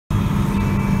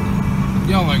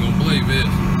Y'all ain't gonna believe this.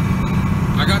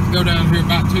 I got to go down here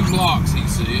about 2 blocks, he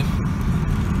said,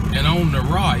 and on the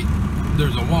right,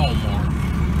 there's a Walmart.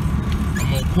 I'm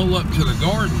gonna pull up to the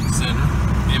garden center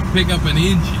and pick up an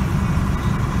engine.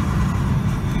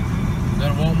 Is that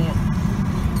a Walmart?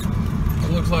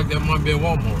 It looks like that might be a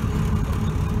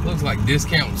Walmart. Looks like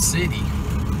Discount City.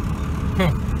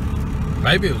 Huh.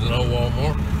 Maybe it was an old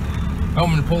Walmart. I'm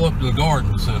gonna pull up to the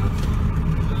garden center.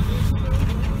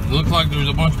 It looks like there's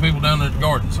a bunch of people down there at the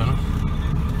garden center.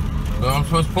 So I'm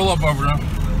supposed to pull up over there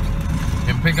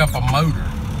and pick up a motor.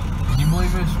 Can you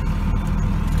believe this?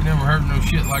 You never heard no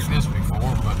shit like this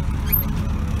before, but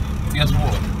guess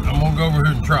what? I'm gonna go over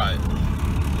here and try it.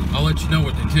 I'll let you know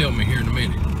what they tell me here in a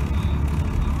minute.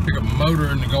 Pick up a motor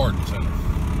in the garden center.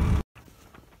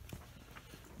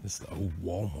 This is the old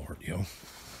Walmart, yo.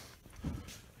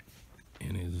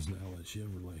 And it is now a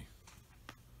Chevrolet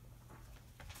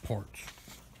parts,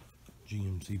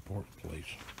 GMC parts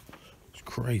place. It's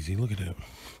crazy, look at that.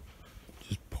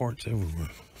 Just parts everywhere.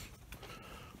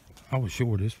 I was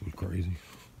sure this was crazy.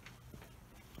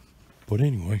 But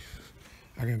anyway,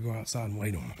 I gotta go outside and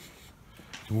wait on them.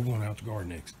 So we're going out to garden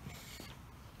next.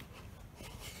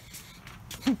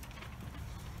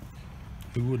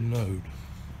 Who would've known?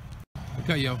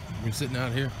 Okay, y'all, we're sitting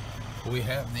out here. We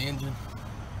have the engine.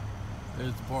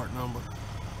 There's the part number,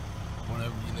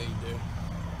 whatever you need there,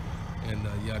 and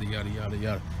yada yada yada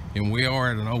yada. And we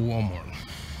are at an old Walmart.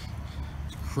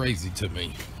 It's crazy to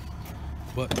me,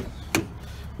 but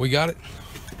we got it.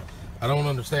 I don't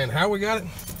understand how we got it.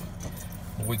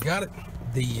 We got it.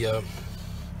 The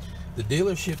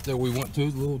dealership that we went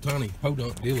to, the little tiny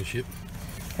podunk dealership,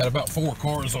 had about 4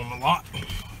 cars on the lot.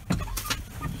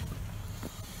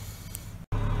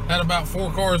 Had about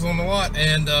 4 cars on the lot,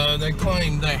 and they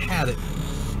claimed they had it.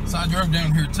 So I drove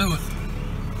down here to it.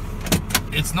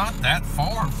 It's not that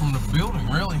far from the building,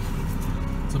 really.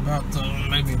 It's about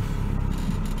maybe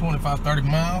 25-30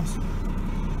 miles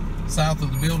south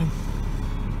of the building.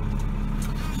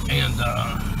 And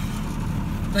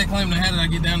they claimed they had it. I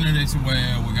get down there, they said,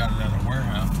 well, we got it at a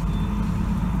warehouse.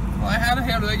 Well, how the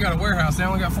hell do they got a warehouse? They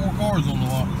only got 4 cars on the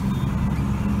lot.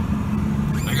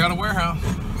 They got a warehouse.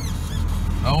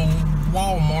 Old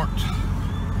Walmart.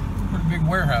 Pretty big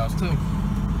warehouse, too.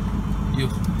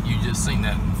 You just seen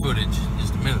that in footage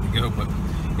just a minute ago, but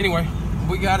anyway,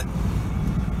 we got it.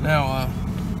 Now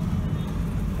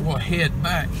we're gonna head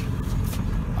back.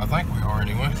 I think we are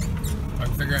anyway. I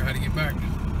can figure out how to get back.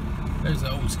 There's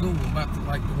the old school, about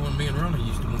like the one me and Ronnie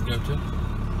used to want to go to.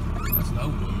 That's an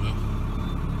old one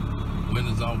though.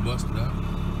 Windows all busted out.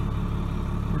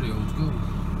 Pretty old school.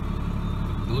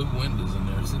 Blue windows in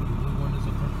there. See the blue windows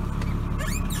up there?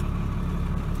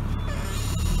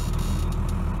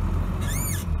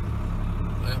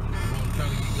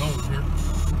 Here.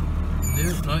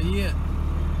 There's not yet.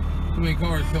 Too many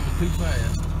cars coming too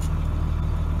fast.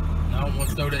 And I don't want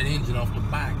to throw that engine off the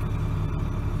back.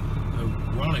 So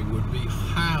Ronnie would be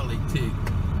highly ticked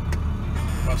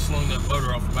if I slung that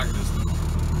motor off the back of this thing.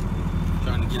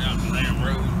 Trying to get out the damn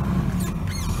road.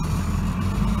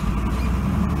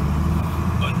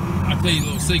 But I'll tell you a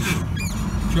little secret.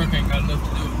 The truck ain't got enough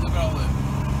to do it. Look at all that.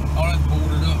 All that's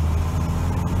boarded up.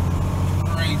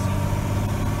 Crazy.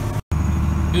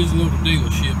 Here's a little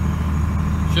dealership.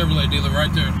 Chevrolet dealer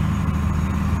right there.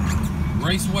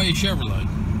 Raceway Chevrolet.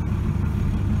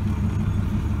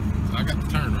 So I got the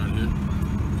turn right here.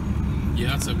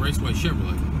 Yeah, I said Raceway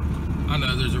Chevrolet. I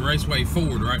know there's a Raceway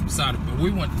Ford right beside it, but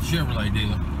we went to the Chevrolet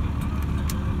dealer.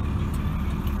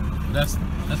 That's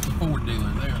the Ford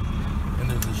dealer there. And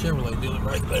there's the Chevrolet dealer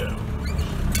right there.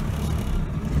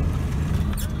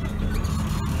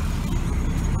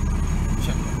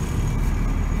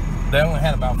 They only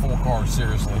had about 4 cars,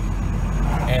 seriously,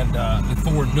 and the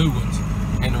 4 new ones,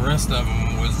 and the rest of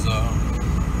them was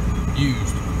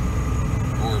used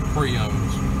or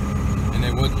pre-owned, and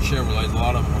they wasn't Chevrolets. A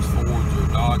lot of them was Fords or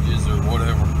Dodges or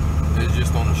whatever. It was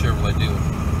just on the Chevrolet dealer.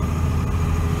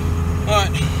 All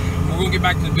right, we're gonna get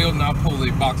back to the building. I'll pull the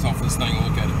box off this thing and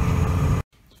look at it.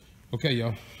 Okay,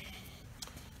 y'all.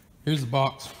 Here's the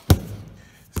box.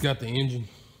 It's got the engine.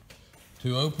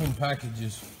 To open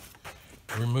packages,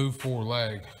 remove 4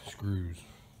 lag screws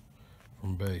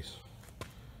from base.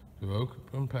 To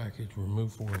open package,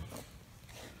 remove 4.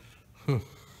 Huh.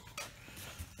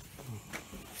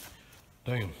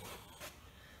 Damn.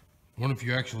 Wonder if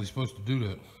you're actually supposed to do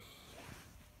that.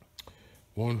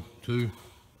 1, 2,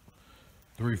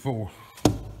 3, 4.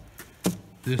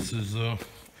 This is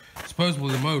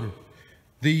supposedly the motor.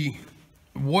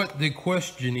 What the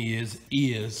question is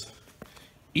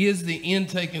the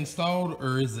intake installed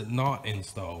or is it not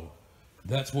installed?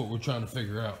 That's what we're trying to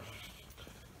figure out.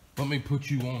 let me put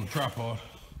you on the tripod.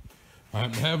 I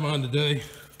happen to have mine today.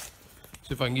 See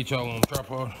if I can get y'all on the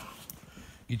tripod.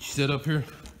 Get you set up here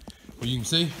where you can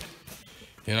see.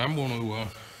 And I'm gonna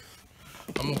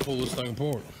pull this thing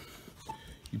apart.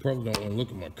 You probably don't want to look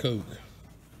at my Coke.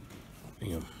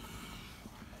 Damn.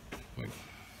 Wait.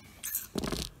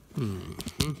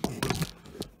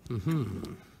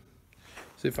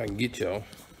 See if I can get y'all.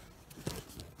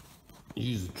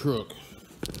 Use the truck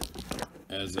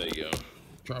as a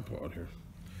tripod here.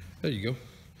 There you go.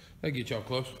 That'll get y'all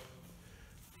close.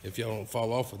 If y'all don't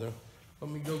fall off of there.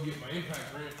 Let me go get my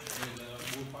impact wrench and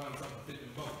we'll find something to fit in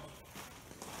both.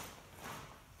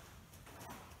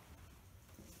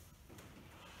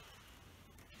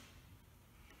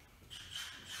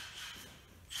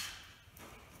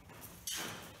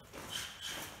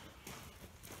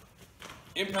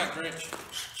 Impact wrench.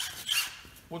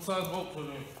 What size bolts are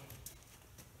in?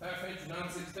 1/2 inch,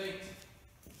 9/16.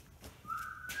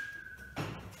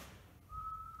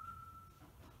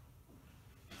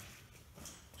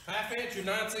 Half inch or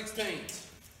 9/16.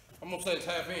 I'm gonna say it's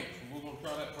 1/2 inch, and we're gonna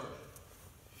try that first.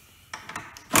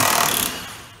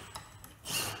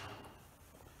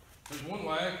 There's one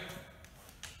lag.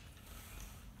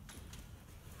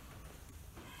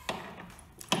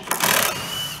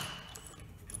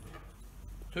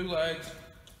 Two lags.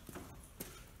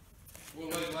 One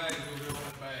of those lags over there on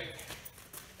the bag.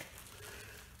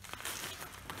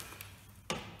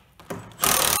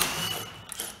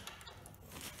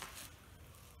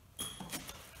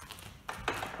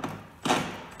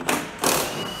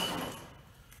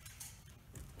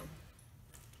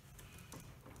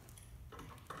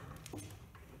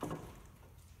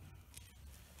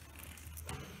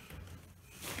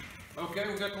 Okay,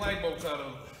 we got the lag bolts out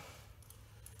of it.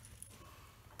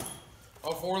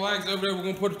 All 4 lags over there, we're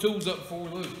going to put the tools up before we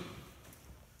lose it.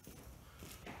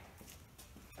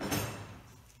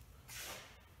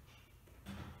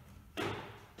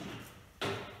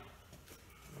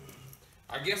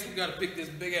 I guess we got to pick this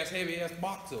big ass, heavy ass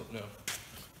box up now.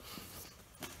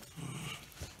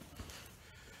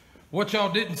 What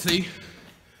y'all didn't see,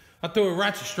 I threw a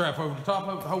ratchet strap over the top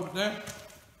of it to hold it down,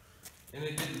 and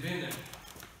it didn't bend it.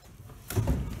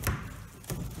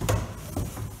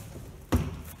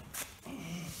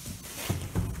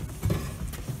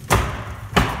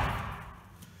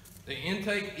 The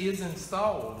intake is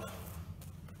installed.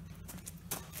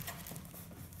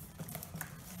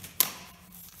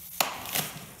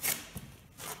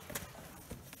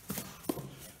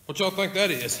 What y'all think that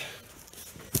is?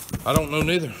 I don't know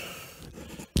neither.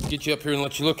 Get you up here and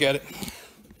let you look at it.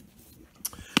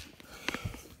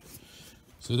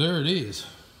 So there it is.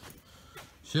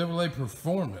 Chevrolet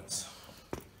Performance.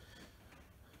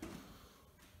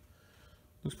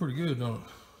 Looks pretty good, don't it?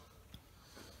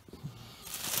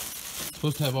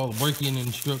 Supposed to have all the break-in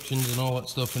instructions and all that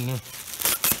stuff in there.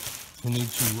 We need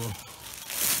to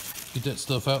get that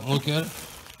stuff out and look at it.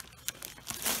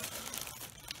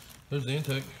 There's the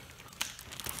intake.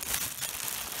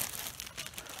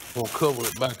 We'll cover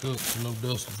it back up so no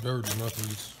dust or dirt or nothing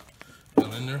gets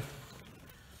down in there.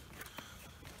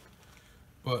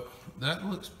 But that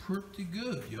looks pretty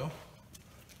good, y'all.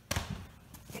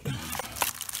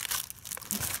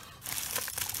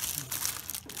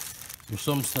 For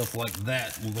some stuff like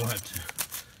that, we're gonna have to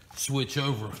switch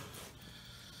over.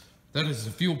 That is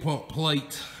the fuel pump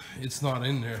plate. It's not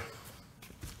in there.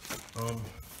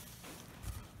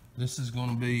 This is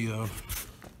gonna be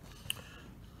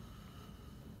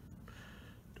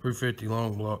 350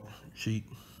 long block sheet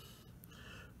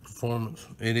Performance.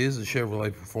 It is a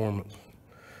Chevrolet Performance.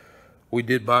 We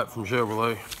did buy it from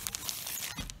Chevrolet.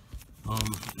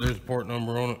 There's a part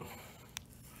number on it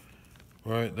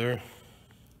right there.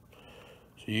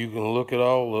 So you can look it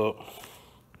all up,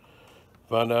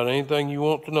 find out anything you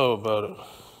want to know about it.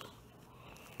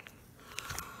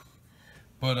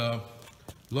 But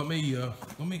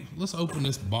let's open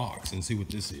this box and see what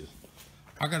this is.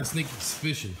 I got a sneaky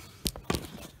suspicion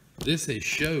this is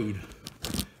showed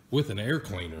with an air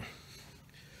cleaner.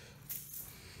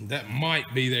 That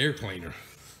might be the air cleaner.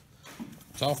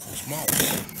 It's awful small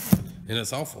and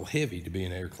it's awful heavy to be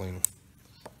an air cleaner.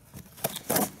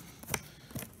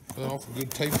 Got awful good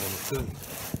tape on it too.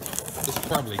 This is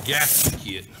probably a gasket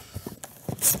kit.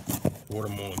 What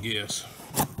I'm gonna guess.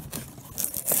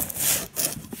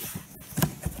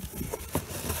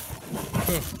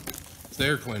 It's the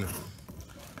air cleaner.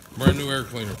 Brand new air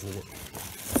cleaner for it.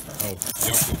 Oh,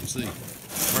 y'all couldn't see.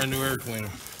 Brand new air cleaner.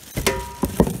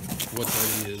 What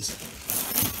that is.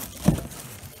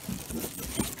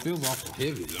 Feels awful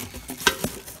heavy though.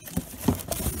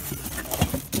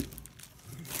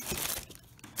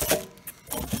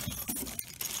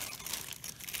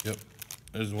 Yep,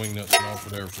 there's the wing nuts and all for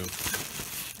the air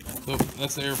filter. Look,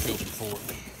 that's the air filter for it.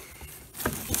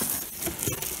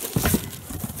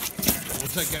 We'll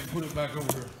take that and put it back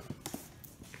over here.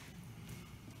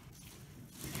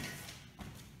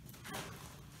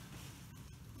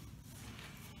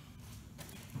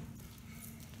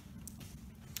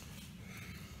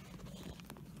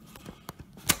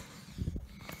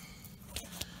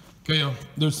 Okay,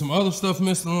 there's some other stuff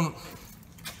missing on it,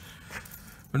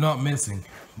 but not missing,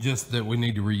 just that we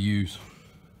need to reuse.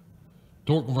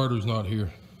 Torque converter is not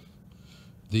here.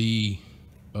 The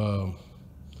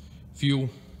fuel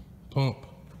pump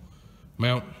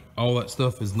mount, all that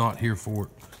stuff is not here for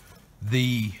it.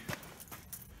 The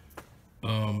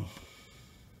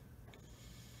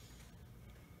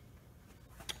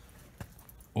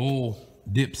oil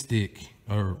dipstick,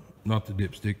 or not the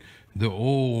dipstick, the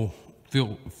oil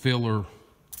filler,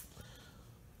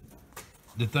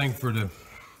 the thing for the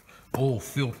oil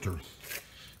filter,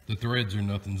 the threads or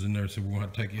nothing's in there, so we're gonna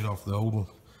have to take it off the old one,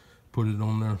 put it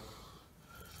on there.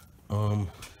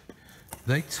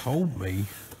 They told me,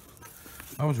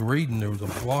 I was reading there was a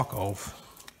block off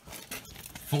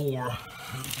for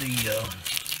the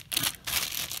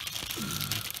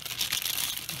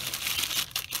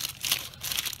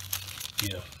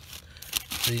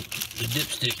the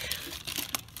dipstick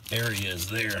area is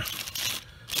there.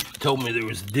 Told me there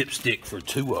was a dipstick for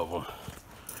 2 of them.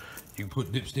 You can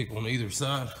put dipstick on either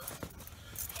side.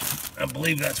 I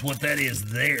believe that's what that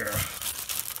is there.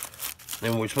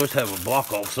 And we're supposed to have a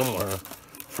block off somewhere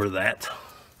for that.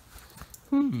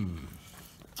 I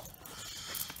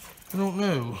don't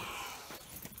know.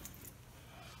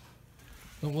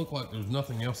 Don't look like there's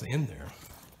nothing else in there.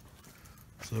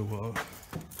 So,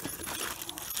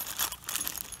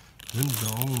 these are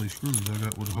the only screws I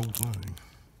got with the whole thing.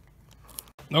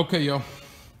 Okay, y'all.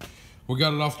 We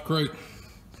got it off the crate.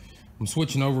 I'm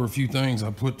switching over a few things.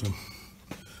 I put the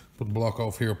block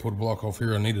off here, put a block off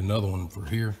here. I need another one for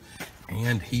here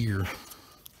and here.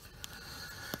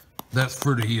 That's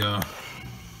for the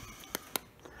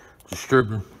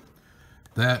distributor.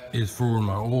 That is for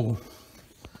my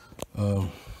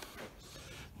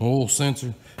oil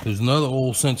sensor. There's another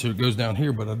oil sensor that goes down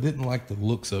here, but I didn't like the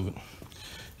looks of it.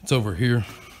 It's over here.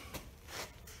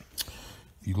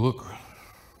 If you look,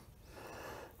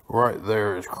 right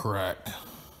there is cracked.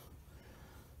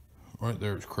 Right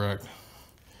there is cracked. So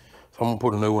I'm gonna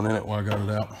put a new one in it while I got it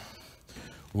out.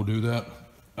 We'll do that.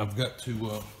 I've got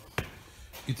to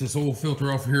get this oil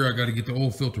filter off here. I got to get the oil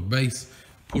filter base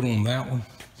put on that one.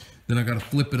 Then I got to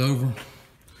flip it over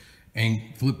and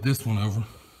flip this one over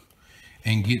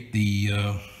and get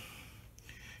the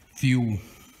fuel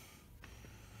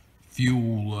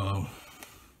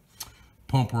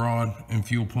pump rod and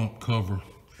fuel pump cover.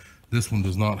 This one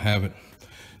does not have it.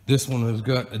 This one has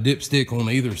got a dipstick on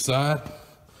either side.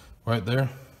 Right there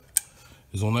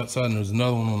is on that side, and there's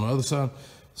another one on the other side.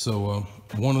 So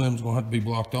one of them is going to have to be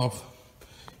blocked off.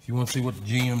 If you want to see what the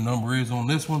GM number is on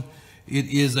this one, it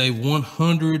is a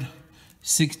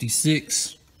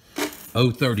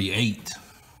 166038.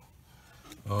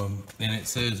 And it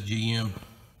says GM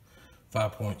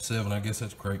 5.7. I guess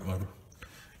that's crate motor.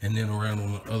 And then around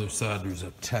on the other side, there's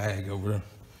a tag over there.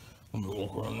 Let me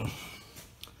walk around there.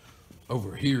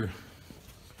 Over here,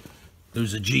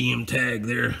 there's a GM tag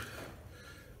there,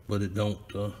 but it don't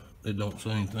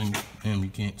say anything, and you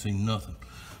can't see nothing.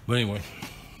 But anyway,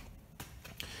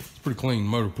 it's pretty clean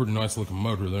motor, pretty nice looking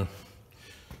motor there.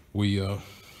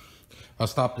 I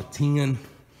stopped at 10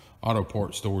 auto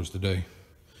parts stores today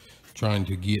trying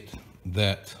to get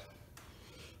that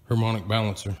harmonic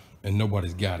balancer, and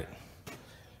nobody's got it.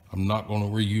 I'm not going to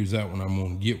reuse that one. I'm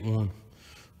going to get one,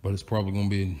 but it's probably going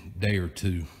to be a day or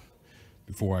two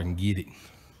before I can get it.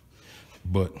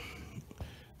 But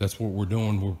that's what we're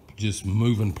doing. We're just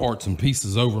moving parts and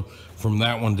pieces over from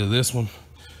that one to this one.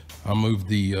 I moved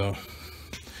the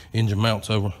engine mounts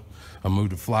over. I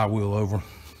moved the flywheel over,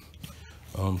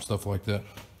 stuff like that.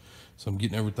 So I'm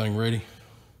getting everything ready,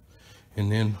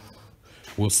 and then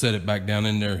we'll set it back down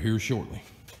in there here shortly.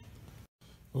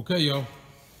 Okay, y'all,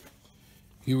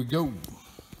 here we go.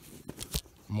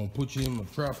 I'm gonna put you in my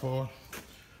tripod.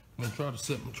 I'm gonna try to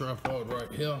set my tripod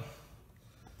right here.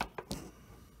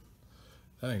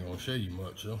 That ain't gonna show you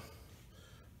much though.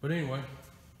 But anyway.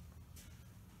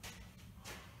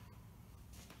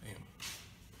 Damn.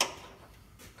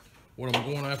 What I'm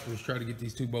going after is try to get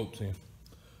these 2 bolts in.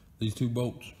 These 2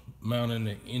 bolts mounting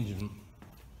the engine.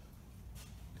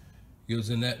 Goes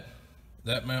in that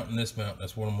mount and this mount.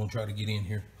 That's what I'm gonna try to get in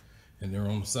here. And they're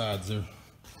on the sides there.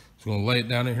 Just gonna lay it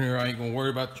down in here. I ain't gonna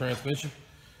worry about the transmission.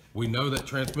 We know that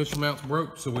transmission mount's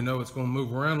broke, so we know it's gonna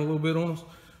move around a little bit on us.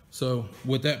 So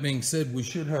with that being said, we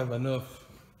should have enough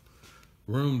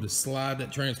room to slide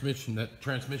that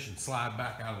transmission slide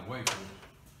back out of the way for it.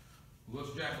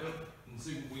 Let's jack it up and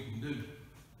see what we can do.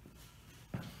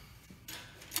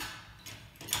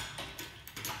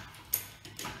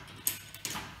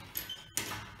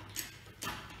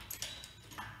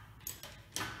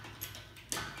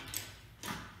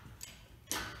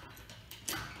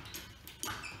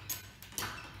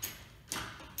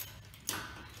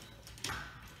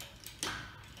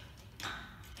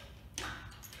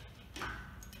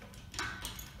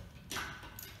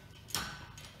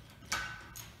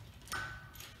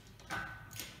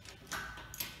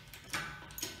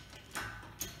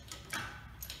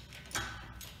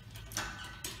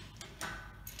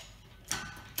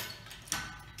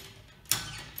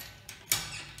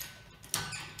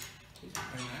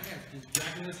 Just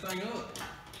jacking this thing up.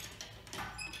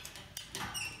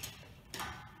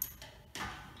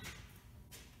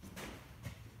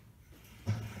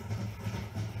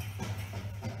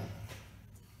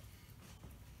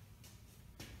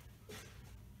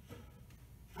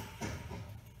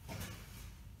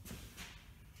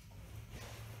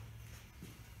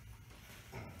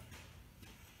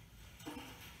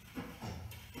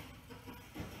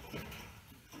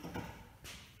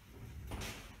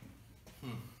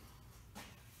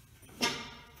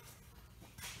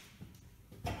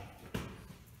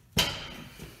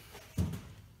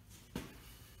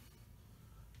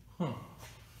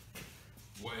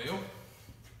 Well,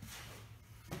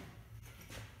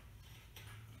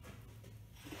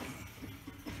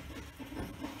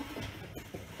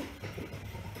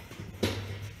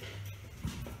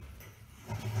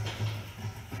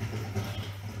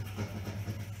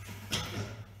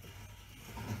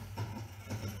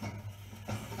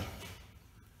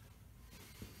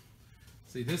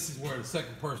 see, this is where the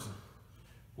second person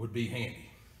would be handy.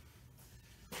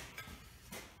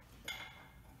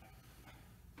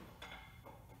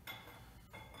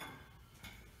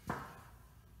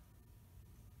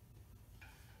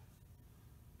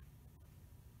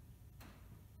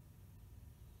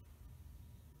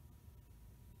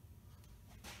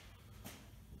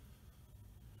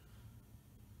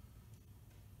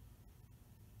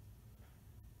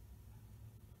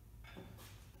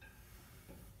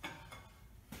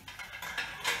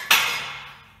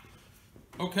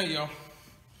 Okay, y'all.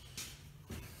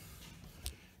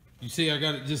 You see I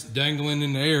got it just dangling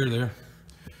in the air there.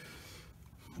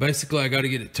 Basically, I got to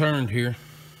get it turned here.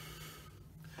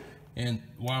 And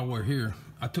while we're here,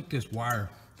 I took this wire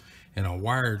and I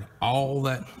wired all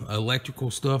that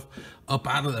electrical stuff up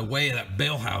out of the way of that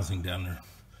bell housing down there,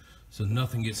 so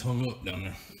nothing gets hung up down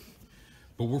there.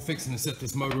 But we're fixing to set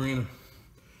this motor in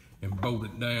and bolt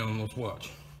it down. Let's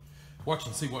watch. Watch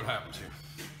and see what happens here.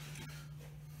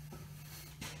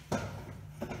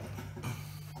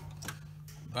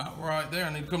 About right there.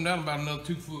 I need to come down about another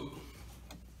 2 foot.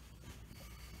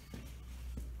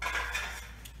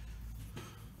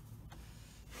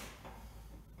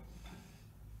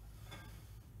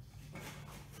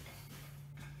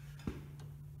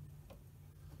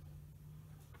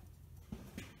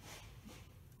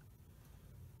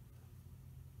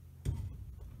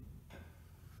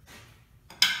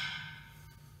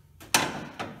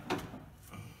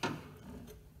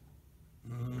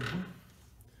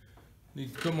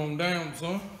 Needs to come on down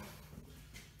some.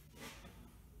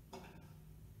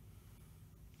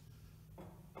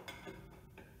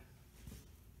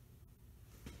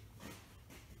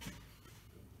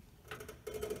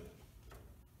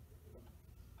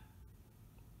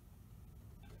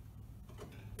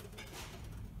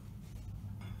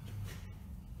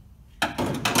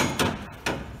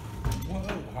 Whoa,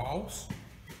 hoss.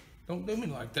 Don't do me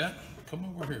like that. Come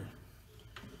over here.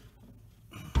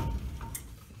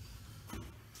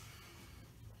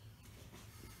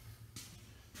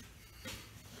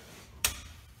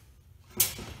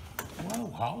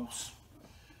 Hoss,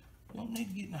 you don't need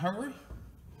to get in a hurry.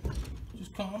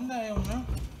 Just calm down now.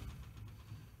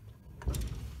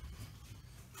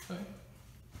 Okay,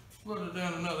 let her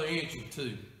down another inch or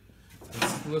two.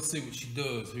 Let's see what she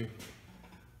does here.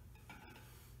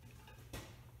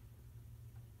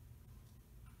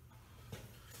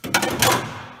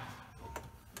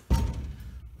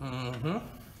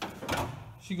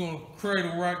 She gonna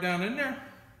cradle right down in there.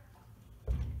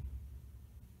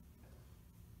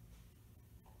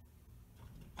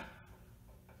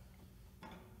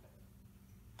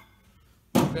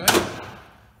 Okay.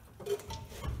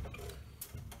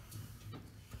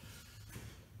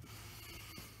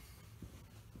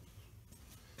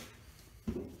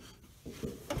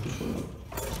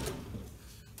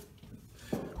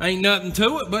 Ain't nothing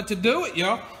to it but to do it,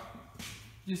 y'all.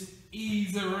 Just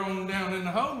ease her on down in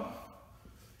the hole.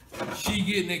 She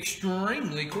getting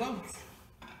extremely close.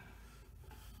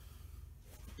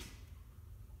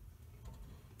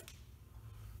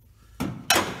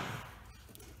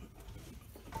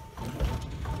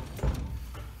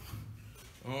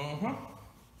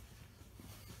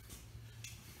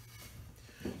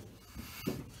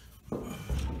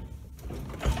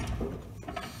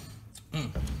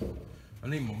 I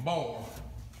need my bar.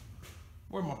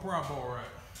 Where's my pry bar at?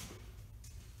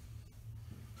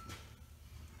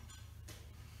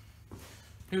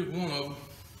 Here's one of them.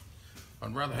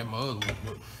 I'd rather have my other one,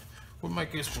 but we'll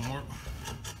make this one work.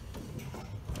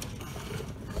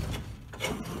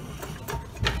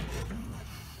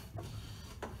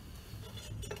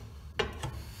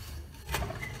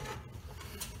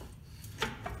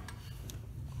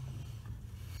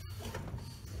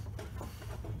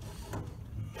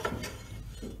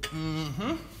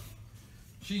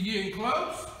 She's getting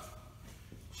close.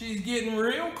 She's getting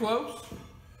real close.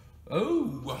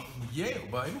 Oh, yeah,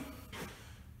 baby.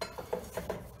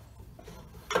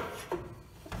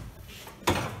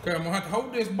 Okay, I'm gonna have to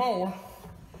hold this bar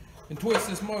and twist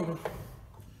this motor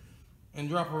and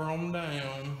drop her on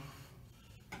down.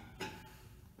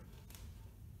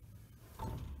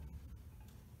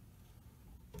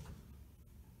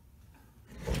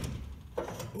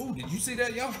 Oh, did you see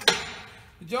that, y'all?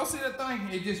 Did y'all see that thing?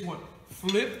 It just went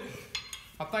flip.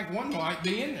 I think one might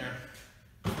be in there.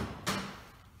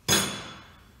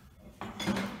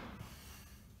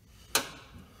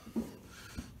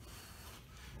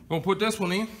 Gonna put this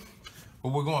one in, but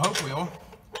we're gonna hope we are.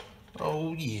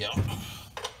 Oh yeah.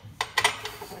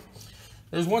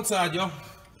 There's one side, y'all.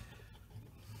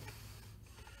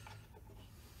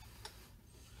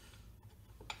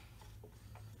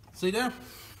 See there?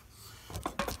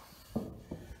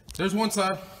 There's one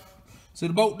side. See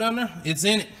the bolt down there? It's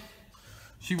in it.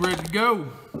 She ready to go.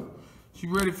 She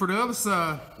ready for the other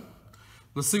side.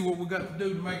 Let's see what we got to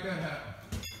do to make that happen.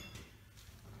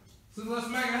 So let's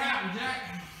make it happen,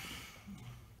 Jack.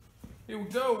 Here we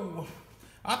go.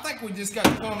 I think we just got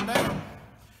to come down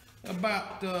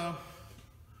about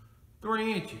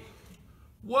 3 inches.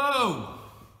 Whoa.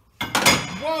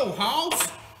 Whoa,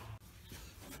 Hoss.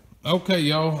 Okay,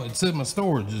 y'all. It said my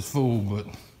storage is full, but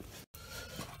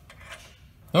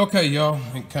okay, y'all.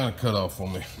 It kind of cut off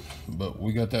on me, but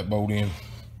we got that bolt in.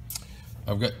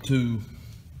 I got two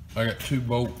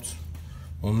bolts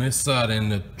on this side in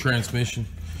the transmission.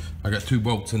 I got 2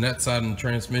 bolts in that side in the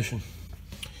transmission.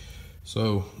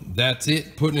 So that's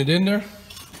it, putting it in there.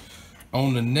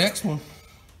 On the next one,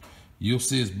 you'll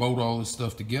see us bolt all this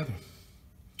stuff together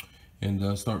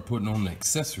and start putting on the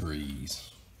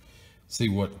accessories. See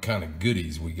what kind of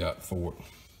goodies we got for it.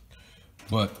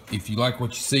 But if you like what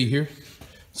you see here,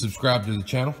 subscribe to the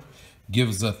channel, give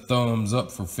us a thumbs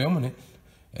up for filming it,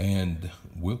 and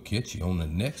we'll catch you on the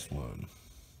next one.